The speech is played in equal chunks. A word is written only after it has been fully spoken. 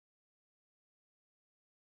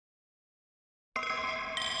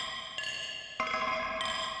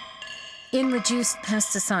In reduced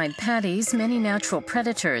pesticide paddies, many natural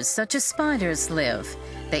predators, such as spiders, live.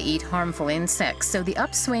 They eat harmful insects, so the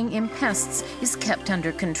upswing in pests is kept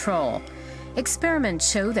under control. Experiments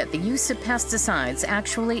show that the use of pesticides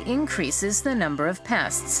actually increases the number of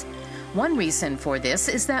pests. One reason for this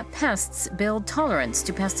is that pests build tolerance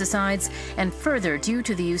to pesticides, and further, due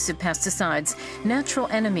to the use of pesticides, natural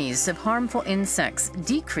enemies of harmful insects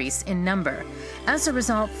decrease in number. As a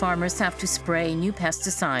result, farmers have to spray new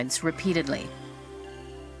pesticides repeatedly.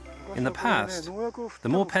 In the past, the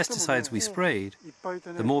more pesticides we sprayed,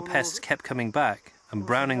 the more pests kept coming back and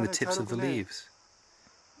browning the tips of the leaves.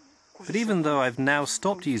 But even though I've now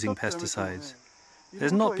stopped using pesticides,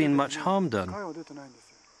 there's not been much harm done.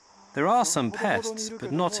 There are some pests,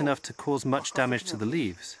 but not enough to cause much damage to the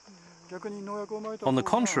leaves. On the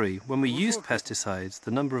contrary, when we used pesticides, the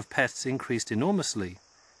number of pests increased enormously.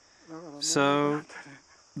 So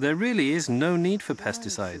there really is no need for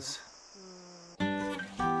pesticides.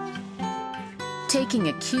 Taking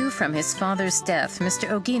a cue from his father's death, Mr.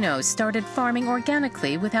 Ogino started farming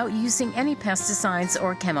organically without using any pesticides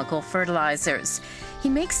or chemical fertilizers. He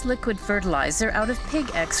makes liquid fertilizer out of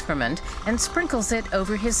pig excrement and sprinkles it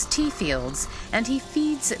over his tea fields, and he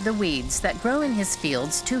feeds the weeds that grow in his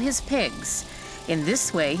fields to his pigs. In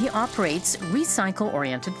this way, he operates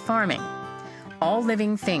recycle-oriented farming. All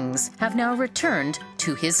living things have now returned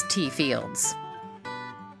to his tea fields.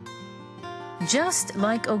 Just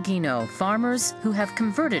like Ogino, farmers who have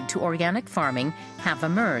converted to organic farming have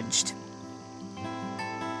emerged.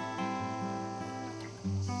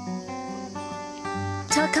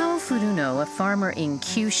 Takao Furuno, a farmer in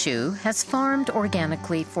Kyushu, has farmed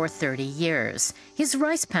organically for 30 years. His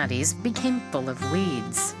rice paddies became full of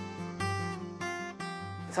weeds.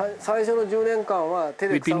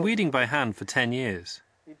 We'd been weeding by hand for 10 years.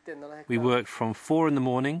 We worked from 4 in the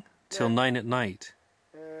morning till 9 at night.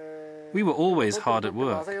 We were always hard at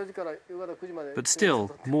work, but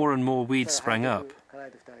still more and more weeds sprang up.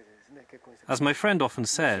 As my friend often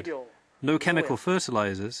said, no chemical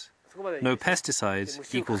fertilizers, no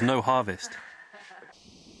pesticides equals no harvest.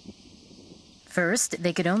 First,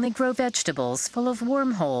 they could only grow vegetables full of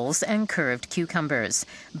wormholes and curved cucumbers.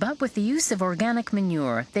 But with the use of organic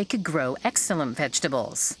manure, they could grow excellent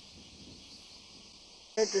vegetables.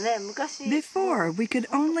 Before, we could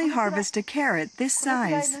only harvest a carrot this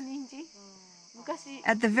size.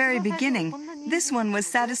 At the very beginning, this one was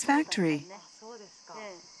satisfactory.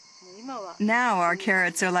 Now our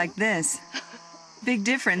carrots are like this. Big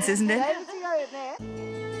difference, isn't it?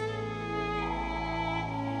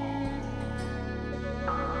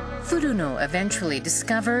 Furuno eventually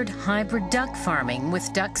discovered hybrid duck farming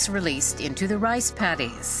with ducks released into the rice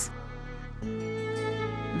paddies.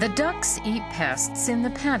 The ducks eat pests in the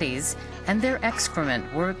paddies, and their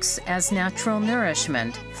excrement works as natural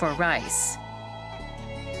nourishment for rice.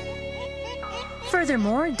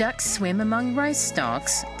 Furthermore, ducks swim among rice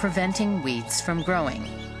stalks, preventing weeds from growing.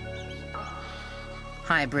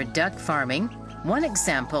 Hybrid duck farming, one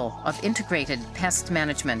example of integrated pest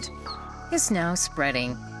management, is now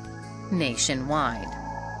spreading nationwide.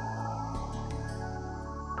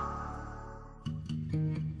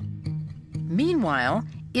 Meanwhile,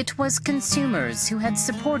 it was consumers who had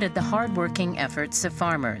supported the hard-working efforts of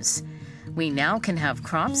farmers. We now can have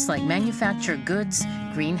crops like manufactured goods,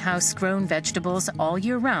 greenhouse-grown vegetables all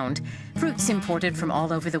year round, fruits imported from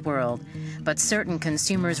all over the world. But certain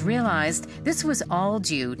consumers realized this was all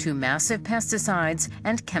due to massive pesticides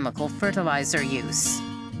and chemical fertilizer use.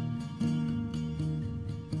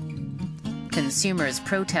 Consumers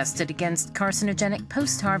protested against carcinogenic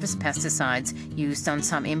post-harvest pesticides used on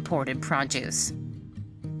some imported produce.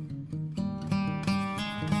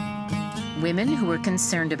 Women who were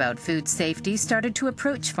concerned about food safety started to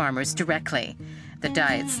approach farmers directly. The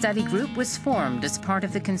Diet Study Group was formed as part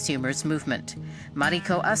of the consumers' movement.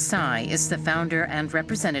 Mariko Asai is the founder and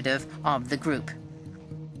representative of the group.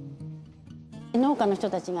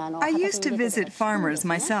 I used to visit farmers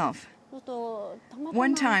myself.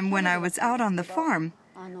 One time when I was out on the farm,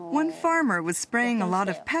 one farmer was spraying a lot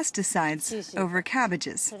of pesticides over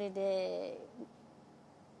cabbages.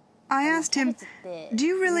 I asked him, "Do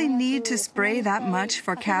you really need to spray that much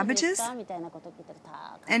for cabbages?"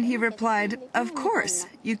 And he replied, "Of course,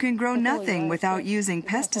 you can grow nothing without using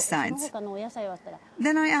pesticides."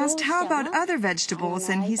 Then I asked, "How about other vegetables?"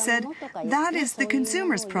 And he said, "That is the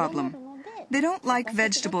consumer's problem. They don't like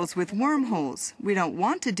vegetables with wormholes. We don't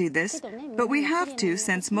want to do this, but we have to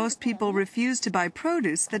since most people refuse to buy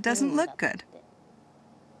produce that doesn't look good."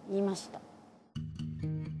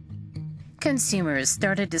 Consumers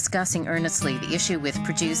started discussing earnestly the issue with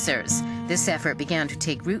producers. This effort began to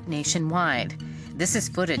take root nationwide. This is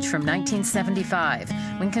footage from 1975,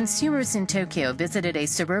 when consumers in Tokyo visited a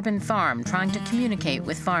suburban farm trying to communicate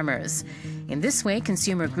with farmers. In this way,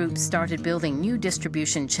 consumer groups started building new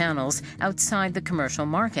distribution channels outside the commercial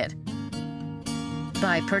market.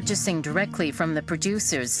 By purchasing directly from the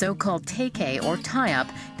producers, so-called teikei or tie-up,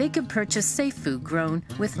 they could purchase safe food grown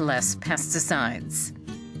with less pesticides.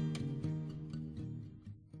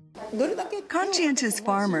 Conscientious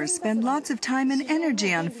farmers spend lots of time and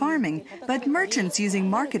energy on farming, but merchants using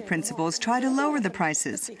market principles try to lower the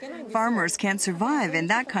prices. Farmers can't survive in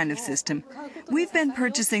that kind of system. We've been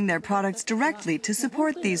purchasing their products directly to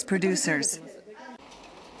support these producers.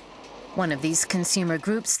 One of these consumer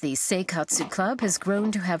groups, the Seikatsu Club, has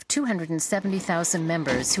grown to have 270,000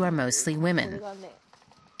 members who are mostly women.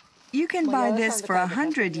 You can buy this for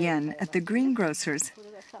 100 yen at the greengrocers,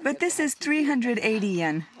 but this is 380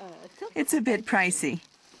 yen. It's a bit pricey.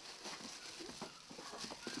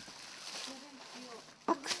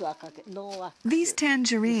 These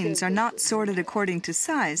tangerines are not sorted according to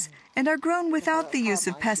size and are grown without the use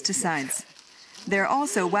of pesticides. They're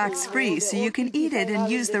also wax-free, so you can eat it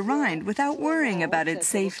and use the rind without worrying about its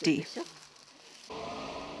safety.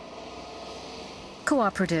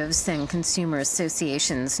 Cooperatives and consumer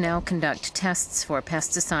associations now conduct tests for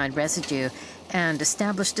pesticide residue and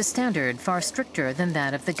established a standard far stricter than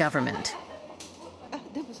that of the government.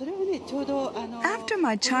 After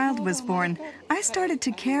my child was born, I started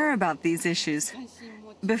to care about these issues.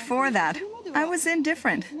 Before that, I was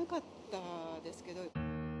indifferent.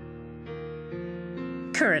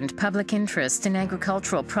 Current public interest in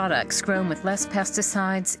agricultural products grown with less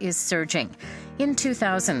pesticides is surging. In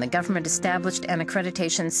 2000, the government established an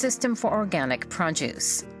accreditation system for organic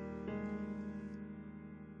produce.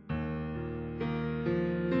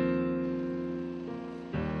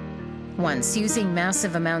 Once using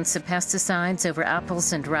massive amounts of pesticides over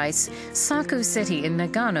apples and rice, Saku City in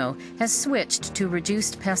Nagano has switched to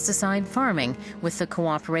reduced pesticide farming with the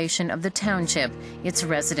cooperation of the township, its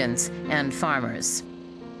residents, and farmers.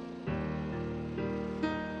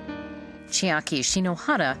 Chiaki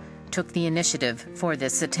Shinohara took the initiative for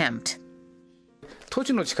this attempt. The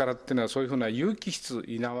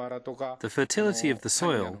fertility of the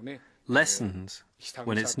soil lessens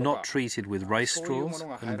when it's not treated with rice straws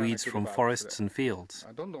and weeds from forests and fields.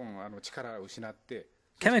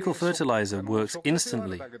 Chemical fertilizer works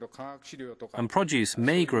instantly, and produce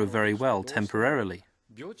may grow very well temporarily.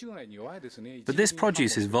 But this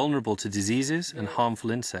produce is vulnerable to diseases and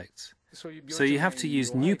harmful insects. So you have to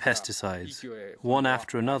use new pesticides, one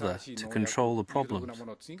after another, to control the problems.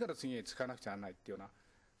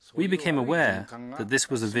 We became aware that this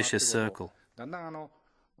was a vicious circle.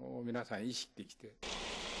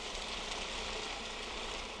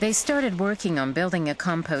 They started working on building a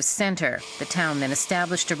compost center. The town then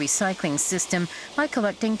established a recycling system by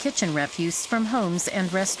collecting kitchen refuse from homes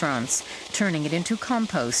and restaurants, turning it into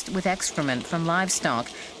compost with excrement from livestock,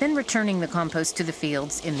 then returning the compost to the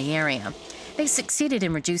fields in the area. They succeeded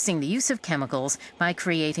in reducing the use of chemicals by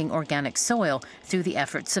creating organic soil through the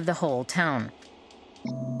efforts of the whole town.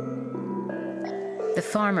 The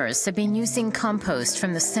farmers have been using compost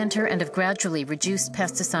from the center and have gradually reduced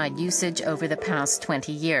pesticide usage over the past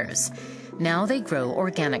 20 years. Now they grow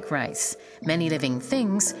organic rice. Many living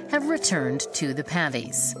things have returned to the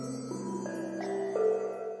paddies.